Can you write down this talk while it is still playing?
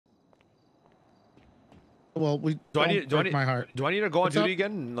Well, we do I need my heart. Do I need to go on What's duty up?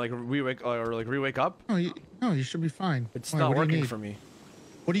 again and like re-wake up? No, you should be fine. It's Why, not what do you working need? for me.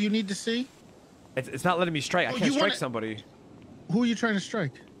 What do you need to see? It's not letting me strike. I can't strike somebody. Who are you trying to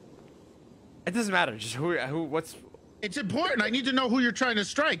strike? It doesn't matter. Just who what's. It's important. I need to know who you're trying to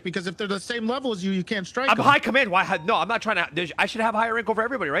strike because if they're the same level as you, you can't strike I'm them. high command. Why? No, I'm not trying to. I should have higher rank over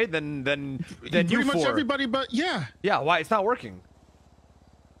everybody, right? Than Pretty you much four. everybody, but yeah. Yeah. Why? It's not working.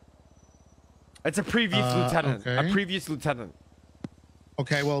 It's a previous lieutenant. Okay. A previous lieutenant.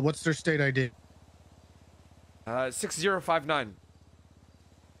 Okay. Well, what's their state ID? 6059.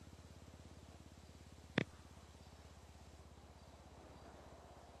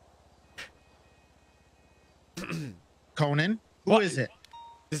 Conan. Who What? is it?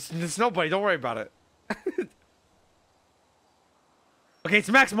 It's nobody. Don't worry about it. Okay, it's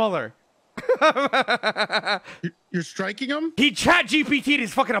Max Muller. You're striking him? He chat GPT'd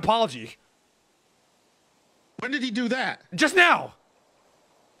his fucking apology. When did he do that? Just now.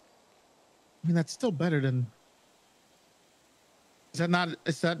 I mean, that's still better than. Is that not?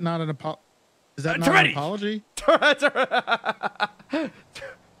 Is that not an apology? Is that not Toretti. an apology?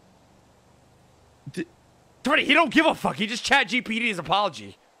 Toretti, he don't give a fuck. He just chat GPT'd his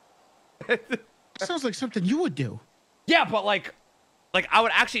apology. Sounds like something you would do. Yeah, but like I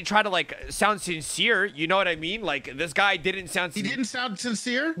would actually try to like sound sincere. You know what I mean? Like this guy didn't sound. He didn't sound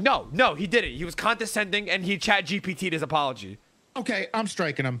sincere. No, he didn't. He was condescending, and he chat GPT'd his apology. Okay, I'm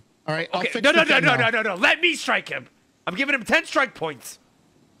striking him. All right. Okay, no. Let me strike him. I'm giving him 10 strike points.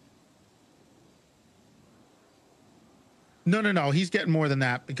 No. He's getting more than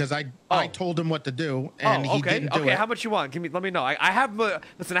that because I told him what to do and he didn't do it. How much you want? Let me know. I have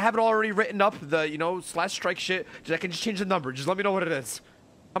listen. I have it already written up. The / strike shit. I can just change the number. Just let me know what it is.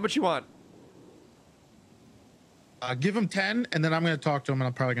 How much you want? Give him 10, and then I'm gonna talk to him, and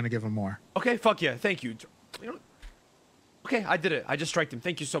I'm probably gonna give him more. Okay. Fuck yeah. Thank you. Okay, I did it. I just striked him.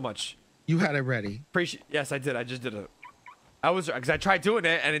 Thank you so much. You had it ready. Yes, I did. I just did it. Because I tried doing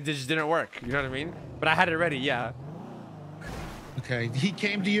it and it just didn't work. You know what I mean? But I had it ready. Yeah. Okay. He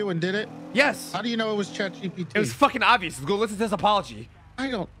came to you and did it? Yes. How do you know it was ChatGPT? It was fucking obvious. Go listen to his apology. I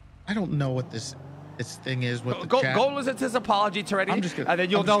don't know what this thing is with the chat. Go listen to his apology, Toretti, and then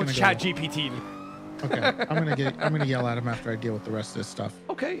you'll know it's ChatGPT. Okay. I'm gonna yell at him after I deal with the rest of this stuff.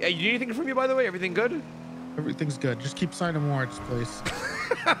 Okay. Hey, you need anything from me, by the way? Everything good? Everything's good. Just keep signing warrants, please.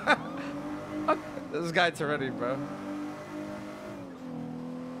 This guy Toretti, bro.